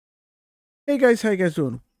Hey guys, how you guys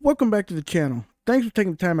doing? Welcome back to the channel. Thanks for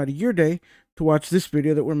taking the time out of your day to watch this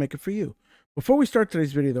video that we're making for you. Before we start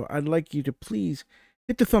today's video though, I'd like you to please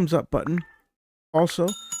hit the thumbs up button, also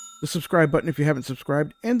the subscribe button if you haven't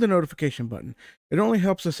subscribed, and the notification button. It only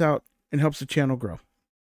helps us out and helps the channel grow.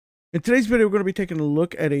 In today's video, we're going to be taking a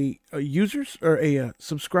look at a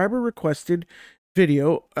subscriber requested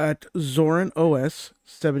video at Zorin OS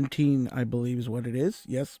 17, I believe is what it is.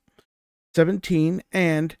 Yes, 17,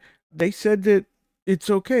 and they said that it's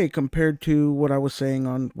okay compared to what I was saying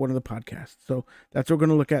on one of the podcasts. So that's what we're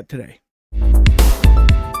going to look at today.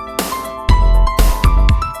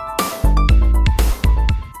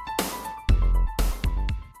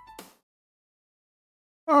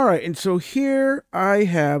 All right, and so here I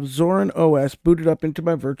have Zorin OS booted up into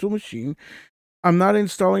my virtual machine. I'm not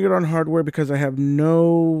installing it on hardware because I have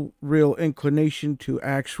no real inclination to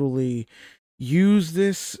actually use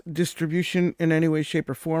this distribution in any way, shape,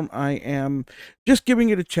 or form. I am just giving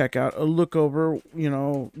it a check out, a look over. You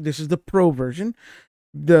know, this is the pro version.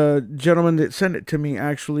 The gentleman that sent it to me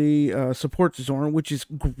actually supports Zorin, which is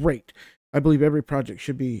great. I believe every project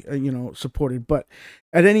should be, supported. But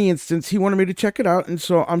at any instance, he wanted me to check it out, and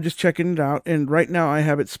so I'm just checking it out. And right now, I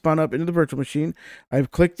have it spun up into the virtual machine.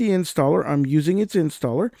 I've clicked the installer. I'm using its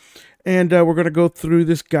installer, and we're going to go through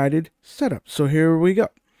this guided setup. So here we go.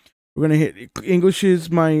 We're going to hit English is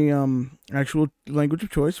my actual language of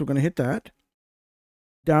choice. We're going to hit that.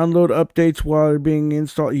 Download updates while they're being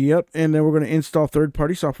installed. Yep. And then we're going to install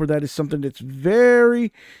third-party software. That is something that's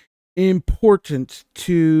very important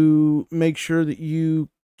to make sure that you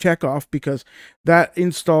check off, because that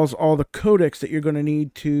installs all the codecs that you're going to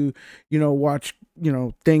need to, watch,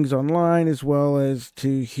 things online, as well as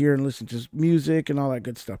to hear and listen to music and all that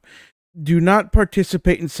good stuff. Do not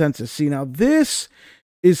participate in census. See, now this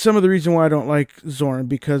is some of the reason why I don't like Zorin,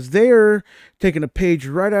 because they're taking a page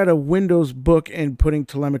right out of Windows book and putting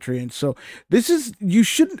telemetry in. So you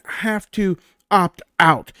shouldn't have to opt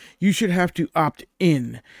out. You should have to opt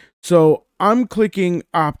in. So I'm clicking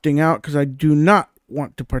opting out because I do not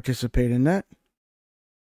want to participate in that.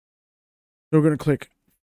 So we're going to click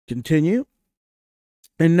continue.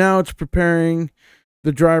 And now it's preparing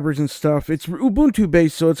the drivers and stuff. It's Ubuntu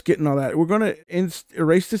based, so it's getting all that. We're going to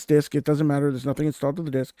erase this disk. It doesn't matter. There's nothing installed to the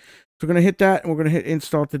disk. So we're going to hit that, and we're going to hit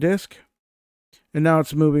install to disk. And now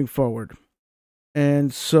it's moving forward.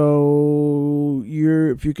 And so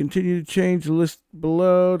if you continue to change the list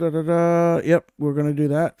below, yep, we're going to do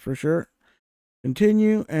that for sure.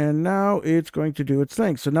 Continue, and now it's going to do its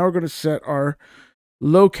thing. So now we're going to set our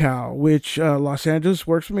locale, which Los Angeles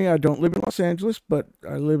works for me. I don't live in Los Angeles, but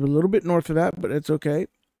I live a little bit north of that, but it's okay.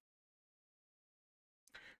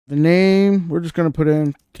 The name, we're just going to put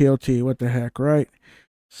in TLT. What the heck, right?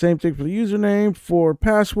 Same thing for the username. For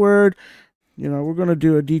password, we're going to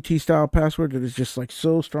do a DT style password that is just like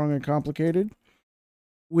so strong and complicated.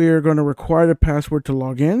 We're going to require the password to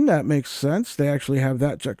log in. That makes sense. They actually have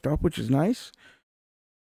that checked off, which is nice.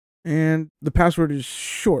 And the password is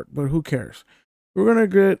short, but who cares? We're going to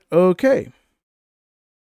get OK.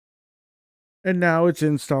 And now it's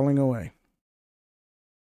installing away.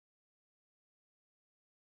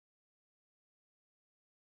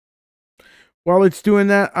 While it's doing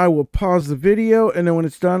that, I will pause the video, and then when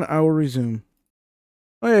it's done, I will resume.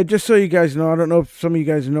 Oh yeah, just so you guys know, I don't know if some of you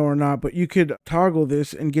guys know or not, but you could toggle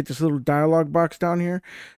this and get this little dialog box down here.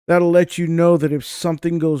 That'll let you know that if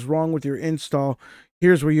something goes wrong with your install,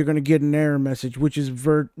 here's where you're going to get an error message, which is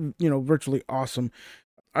virtually awesome.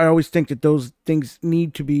 I always think that those things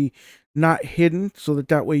need to be not hidden, so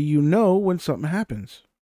that way you know when something happens.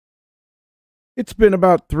 It's been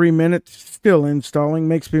about 3 minutes, still installing.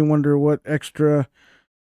 Makes me wonder what extra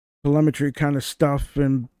telemetry kind of stuff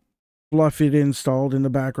and fluff it installed in the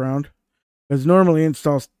background, because normally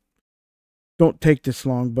installs don't take this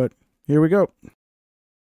long, but here we go.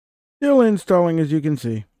 Still installing, as you can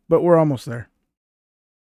see, but we're almost there.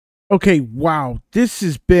 Okay, wow, this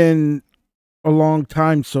has been a long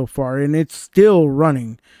time so far, and it's still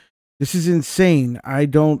running. This is insane. I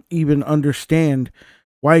don't even understand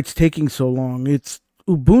why it's taking so long. It's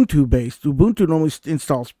Ubuntu based. Ubuntu normally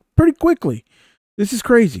installs pretty quickly. This is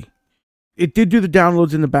crazy. It did do the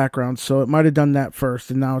downloads in the background, so it might have done that first,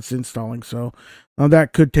 and now it's installing. So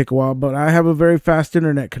that could take a while, but I have a very fast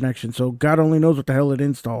internet connection, so God only knows what the hell it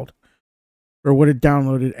installed or what it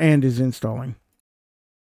downloaded and is installing.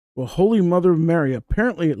 Well, Holy Mother of Mary,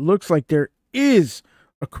 apparently it looks like there is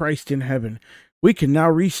a Christ in heaven. We can now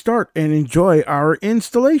restart and enjoy our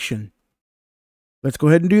installation. Let's go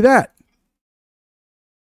ahead and do that.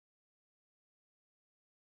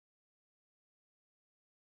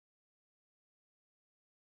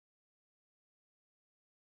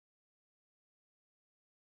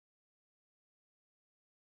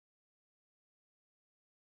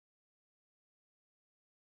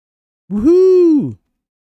 Woohoo!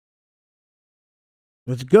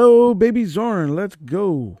 Let's go, baby Zorin. Let's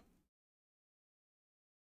go.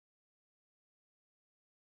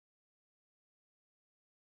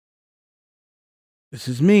 This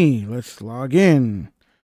is me. Let's log in.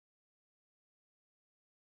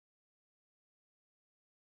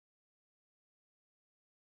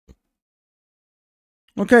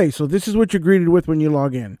 Okay, so this is what you're greeted with when you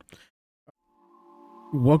log in.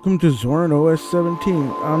 Welcome to Zorin OS 17.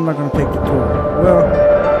 I'm not going to take the tour. Well,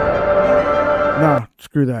 nah,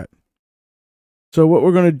 screw that. So what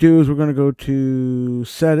we're going to do is we're going to go to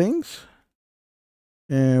Settings.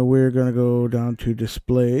 And we're going to go down to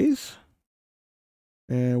Displays.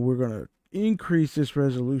 And we're going to increase this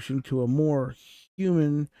resolution to a more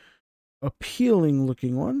human appealing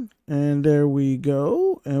looking one. And there we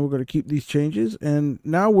go. And we're going to keep these changes. And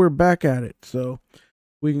now we're back at it. So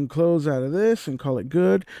we can close out of this and call it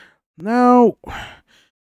good. Now,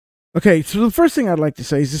 okay, so the first thing I'd like to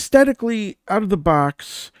say is aesthetically, out of the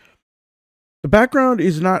box, the background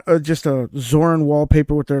is not just a Zorin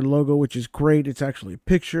wallpaper with their logo, which is great. It's actually a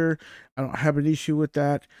picture. I don't have an issue with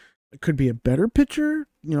that. It could be a better picture,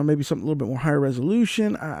 you know, maybe something a little bit more higher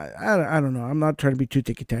resolution. I don't know. I'm not trying to be too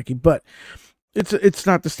ticky-tacky, but it's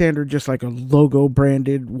not the standard, just like a logo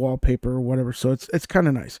branded wallpaper or whatever. So it's kind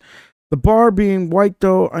of nice. The bar being white,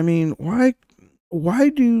 though, I mean, why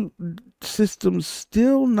do systems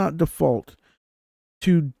still not default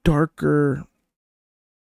to darker,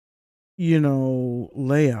 you know,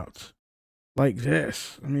 layouts like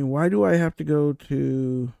this? I mean, why do I have to go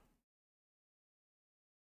to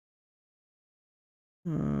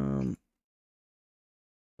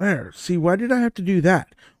there? See, why did I have to do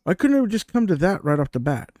that? Why couldn't it just come to that right off the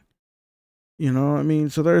bat? You know, I mean,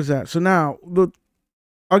 so there's that. So now,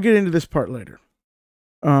 I'll get into this part later.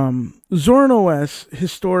 Zorin OS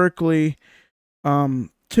historically,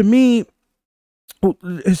 to me,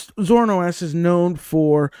 Zorin OS is known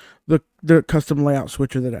for the custom layout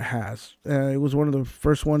switcher that it has. It was one of the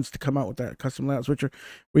first ones to come out with that custom layout switcher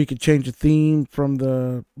where you could change the theme from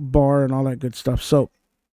the bar and all that good stuff. So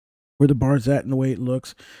where the bar's at and the way it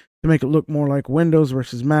looks to make it look more like Windows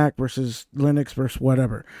versus Mac versus Linux versus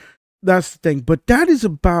whatever. That's the thing. But that is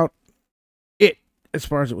about it as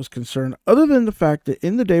far as it was concerned, other than the fact that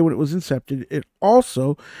in the day when it was incepted, it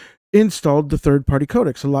also installed the third-party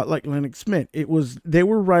codecs, a lot like Linux Mint. They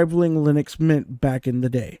were rivaling Linux Mint back in the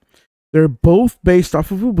day. They're both based off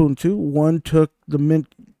of Ubuntu. One took the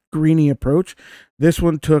Mint Greeny approach. This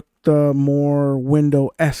one took the more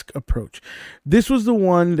Windows-esque approach. This was the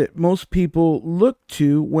one that most people looked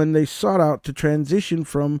to when they sought out to transition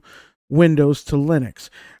from Windows to Linux.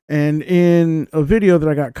 And in a video that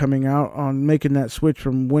I got coming out on making that switch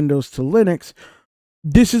from Windows to Linux,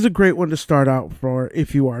 this is a great one to start out for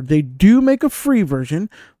if you are. They do make a free version.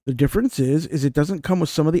 The difference is it doesn't come with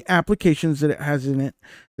some of the applications that it has in it,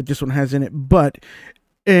 that this one has in it,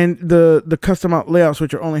 and the custom out layout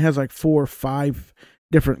switcher only has like 4 or 5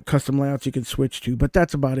 different custom layouts you can switch to, but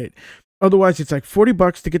that's about it. Otherwise, it's like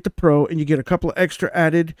 $40 to get the Pro, and you get a couple of extra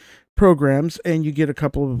added programs, and you get a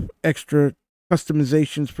couple of extra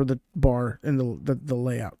customizations for the bar and the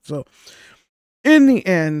layout. So in the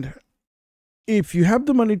end, if you have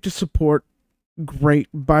the money to support, great,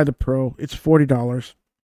 buy the Pro. It's $40.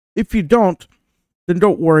 If you don't, then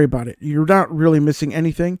don't worry about it. You're not really missing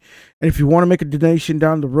anything. And if you want to make a donation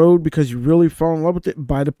down the road because you really fall in love with it,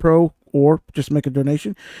 buy the Pro or just make a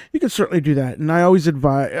donation. You can certainly do that. And I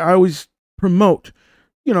always promote,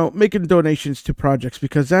 you know, making donations to projects,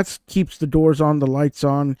 because that keeps the doors on, the lights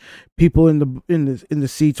on, people in the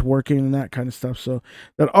seats working and that kind of stuff. So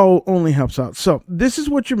that all only helps out. So this is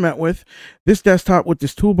what you're met with. This desktop with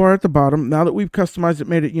this toolbar at the bottom. Now that we've customized it,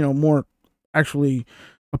 made it, you know, more actually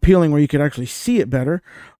appealing where you could actually see it better.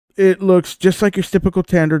 It looks just like your typical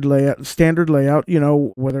standard layout, you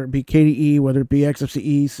know, whether it be KDE, whether it be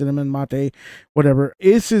XFCE, Cinnamon, Mate, whatever.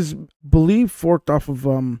 This is, believe, forked off of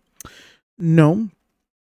GNOME.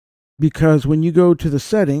 Because when you go to the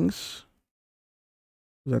settings,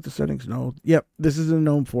 is that the settings? No. Yep, this is a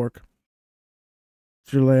GNOME fork.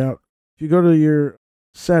 It's your layout. If you go to your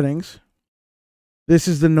settings, this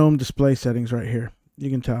is the GNOME display settings right here. You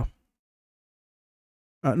can tell.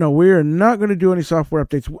 No, we are not going to do any software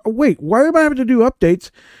updates. Wait, why am I having to do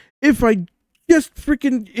updates if I just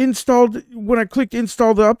freaking installed, when I clicked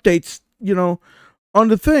install the updates, you know, on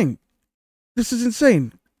the thing? This is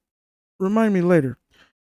insane. Remind me later.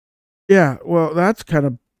 Yeah, well, that's kind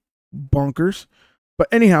of bonkers. But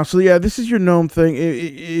anyhow, so yeah, this is your GNOME thing.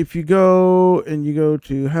 If you go and you go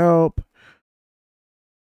to help,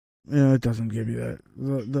 yeah, it doesn't give you that.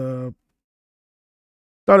 The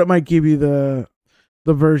thought it might give you the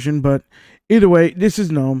the version, but either way, this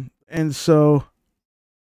is GNOME. And so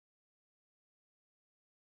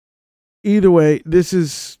either way, this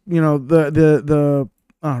is, the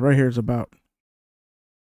right here is about.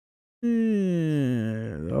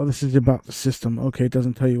 Oh, this is about the system. Okay, it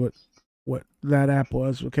doesn't tell you what that app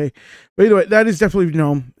was. Okay, but either way, that is definitely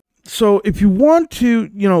GNOME. So if you want to,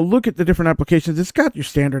 look at the different applications, it's got your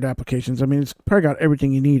standard applications. I mean, it's probably got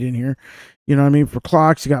everything you need in here. You know what I mean? For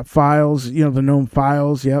clocks, you got files, the GNOME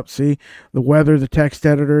files. Yep, see? The weather, the text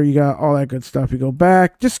editor, you got all that good stuff. You go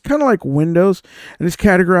back, just kind of like Windows, and it's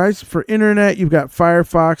categorized. For internet, you've got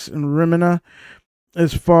Firefox and Rimina.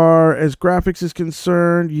 As far as graphics is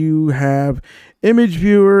concerned, you have image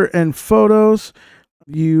viewer and photos.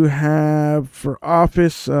 You have for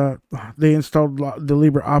Office, they installed the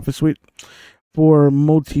LibreOffice suite. For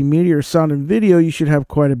multimedia or sound and video, you should have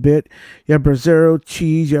quite a bit. You have Brasero,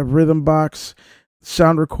 Cheese, you have Rhythmbox,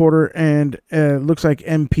 Sound Recorder, and looks like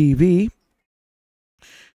MPV.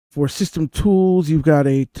 For system tools, you've got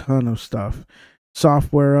a ton of stuff.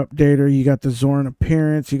 Software updater, you got the Zorin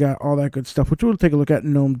Appearance, you got all that good stuff, which we'll take a look at.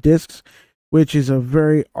 GNOME Disks, which is a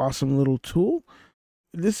very awesome little tool.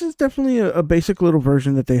 This is definitely a basic little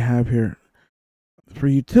version that they have here. For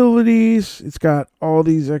utilities, it's got all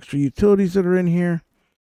these extra utilities that are in here.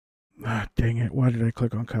 Ah, dang it. Why did I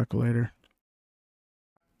click on calculator?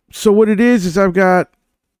 So what it is I've got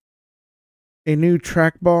a new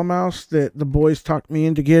trackball mouse that the boys talked me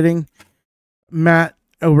into getting. Matt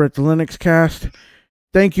over at the Linux Cast.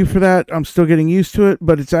 Thank you for that. I'm still getting used to it,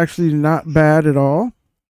 but it's actually not bad at all.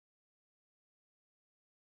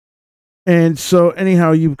 And so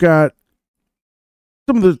anyhow, you've got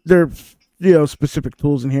some of their specific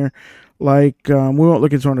tools in here. Like we won't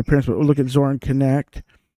look at Zorin Appearance, but we'll look at Zorin Connect.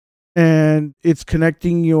 And it's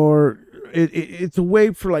connecting it's a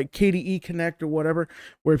way for like KDE Connect or whatever,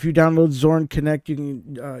 where if you download Zorin Connect, you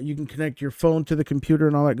can connect your phone to the computer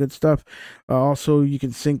and all that good stuff. Also, you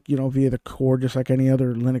can sync, via the core, just like any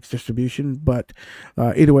other Linux distribution. But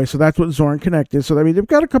either way, so that's what Zorin Connect is. So I mean, they've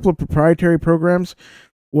got a couple of proprietary programs.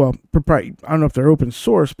 Well, I don't know if they're open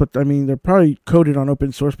source, but I mean, they're probably coded on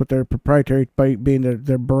open source, but they're proprietary by being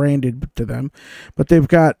they're branded to them. But they've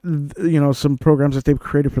got, some programs that they've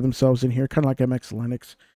created for themselves in here, kind of like MX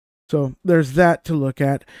Linux. So there's that to look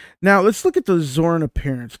at. Now let's look at the Zorin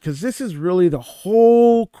Appearance, because this is really the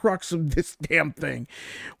whole crux of this damn thing.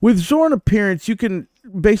 With Zorin Appearance, you can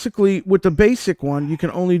basically, with the basic one, you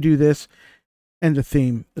can only do this and the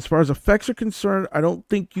theme. As far as effects are concerned, I don't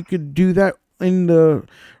think you could do that in the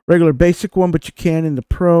regular basic one, but you can in the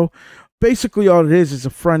Pro. Basically, all it is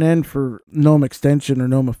a front end for GNOME extension or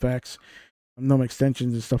GNOME effects, GNOME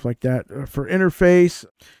extensions and stuff like that. For interface,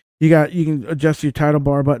 you can adjust your title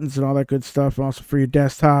bar buttons and all that good stuff. And also for your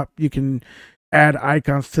desktop, you can add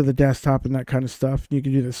icons to the desktop and that kind of stuff. You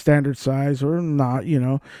can do the standard size or not,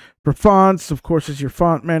 For fonts, of course, is your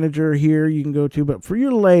font manager here you can go to. But for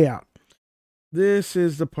your layout, this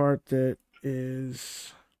is the part that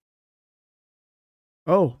is...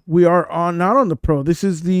 Oh, we are not on the Pro. This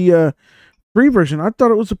is the free version. I thought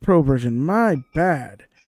it was a Pro version. My bad.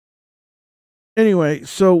 Anyway,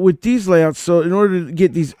 so with these layouts, so in order to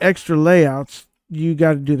get these extra layouts, you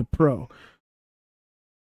got to do the Pro.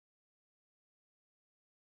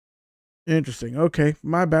 Interesting. Okay,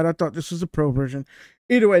 my bad. I thought this was a Pro version.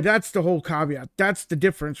 Either way, that's the whole caveat. That's the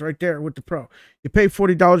difference right there with the Pro. You pay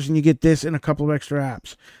 $40 and you get this and a couple of extra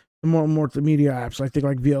apps. More multimedia apps, I think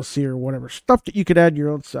like VLC or whatever. Stuff that you could add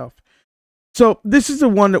your own self. So this is the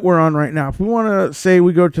one that we're on right now. If we want to say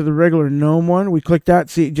we go to the regular GNOME one, we click that,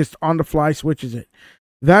 see it just on the fly switches it.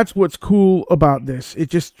 That's what's cool about this.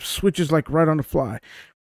 It just switches like right on the fly.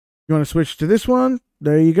 You want to switch to this one?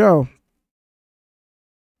 There you go.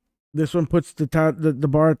 This one puts the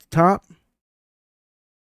bar at the top.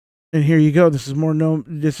 And here you go. This is more GNOME.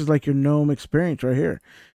 This is like your GNOME experience right here.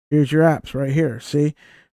 Here's your apps right here. See?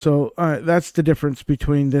 So that's the difference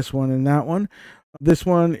between this one and that one. This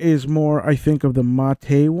one is more, I think, of the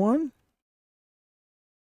Mate one.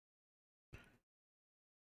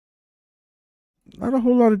 Not a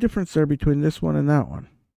whole lot of difference there between this one and that one.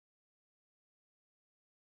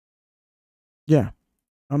 Yeah.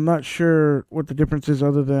 I'm not sure what the difference is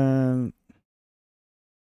other than...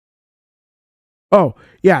 Oh,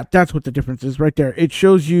 yeah, that's what the difference is right there. It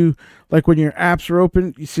shows you, like, when your apps are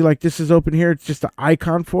open, you see, like, this is open here. It's just an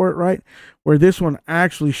icon for it, right? Where this one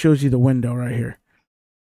actually shows you the window right here.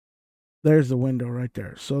 There's the window right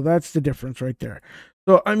there. So that's the difference right there.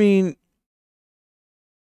 So, I mean,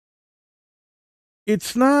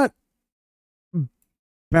 it's not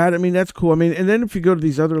bad. I mean, that's cool. I mean, and then if you go to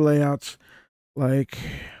these other layouts, like...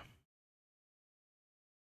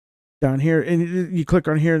 down here, and you click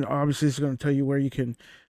on here, and obviously it's going to tell you where you can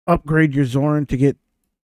upgrade your Zorin to get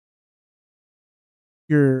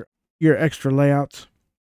your extra layouts.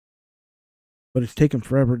 But it's taking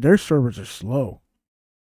forever. Their servers are slow.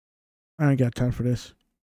 I ain't got time for this.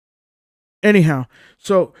 Anyhow,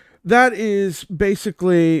 so that is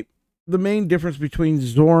basically the main difference between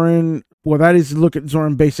Zorin. Well, that is look at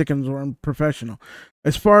Zorin Basic and Zorin Professional.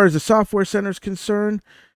 As far as the software center is concerned,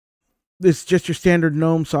 it's just your standard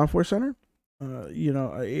GNOME software center. You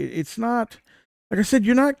know, it's not, like I said,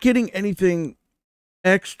 you're not getting anything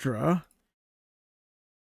extra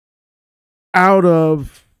out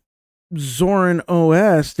of Zorin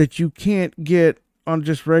OS that you can't get on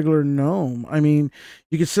just regular GNOME. I mean,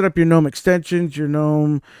 you can set up your GNOME extensions, your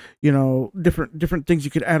GNOME, you know, different things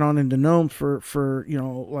you could add on into GNOME for you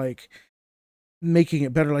know, like making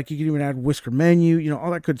it better. Like you can even add whisker menu, you know,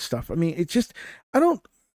 all that good stuff. I mean, it's just, I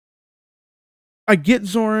get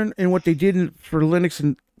Zorin and what they did for Linux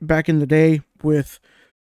and back in the day with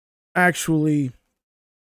actually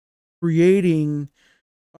creating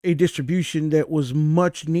a distribution that was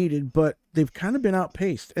much needed, but they've kind of been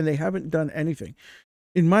outpaced and they haven't done anything.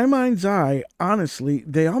 In my mind's eye, honestly,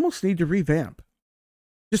 they almost need to revamp.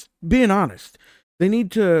 Just being honest. They need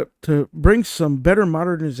to bring some better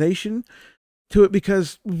modernization to it,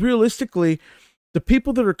 because realistically, the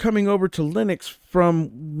people that are coming over to Linux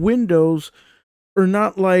from Windows are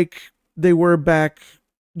not like they were back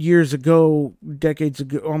years ago, decades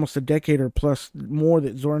ago, almost a decade or plus more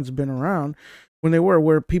that Zorin's been around, when they were,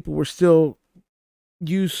 where people were still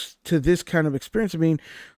used to this kind of experience. I mean,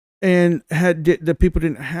 and the people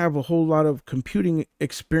didn't have a whole lot of computing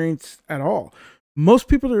experience at all. Most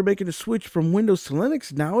people that are making a switch from Windows to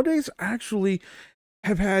Linux nowadays actually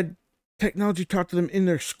have had technology taught to them in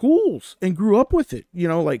their schools and grew up with it, you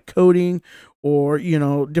know, like coding or, you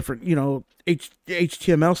know, different, you know,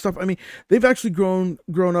 HTML stuff. I mean, they've actually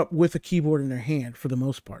grown up with a keyboard in their hand for the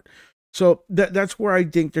most part. So that's where I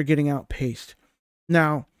think they're getting outpaced.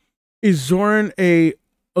 Now, is Zorin a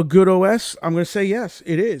good OS? I'm going to say yes,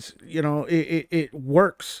 it is. You know, it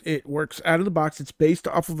works. It works out of the box. It's based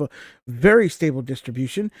off of a very stable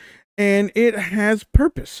distribution, and it has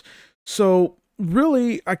purpose. So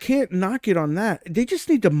really, I can't knock it on that. They just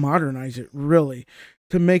need to modernize it, really,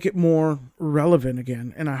 to make it more relevant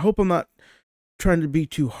again. And I hope I'm not trying to be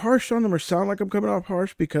too harsh on them or sound like I'm coming off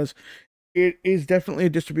harsh, because it is definitely a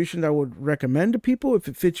distribution that I would recommend to people. If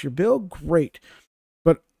it fits your bill, great.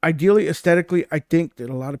 But ideally, aesthetically, I think that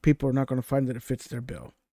a lot of people are not going to find that it fits their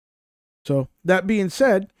bill. So that being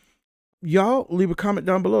said, y'all leave a comment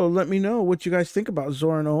down below. Let me know what you guys think about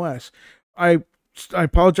Zorin OS. I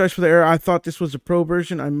apologize for the error. I thought this was a pro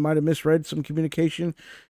version. I might have misread some communication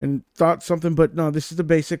and thought something, but no, this is the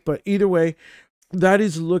basic. But either way, that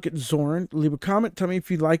is a look at Zorin. Leave a comment. Tell me if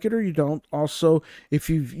you like it or you don't. Also, if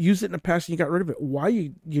you've used it in the past and you got rid of it, why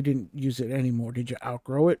you didn't use it anymore. Did you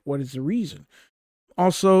outgrow it? What is the reason?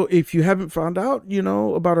 Also, if you haven't found out, you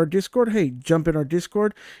know, about our Discord, hey, jump in our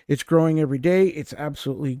Discord. It's growing every day. It's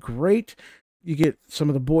absolutely great. You get some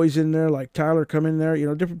of the boys in there, like Tyler, come in there. You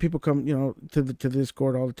know, different people come, you know, to the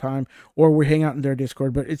Discord all the time, or we hang out in their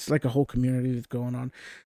Discord. But it's like a whole community that's going on.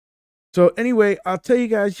 So anyway, I'll tell you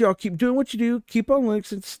guys, y'all keep doing what you do. Keep on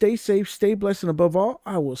Linux and stay safe, stay blessed, and above all,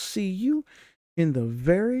 I will see you in the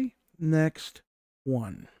very next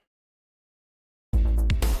one.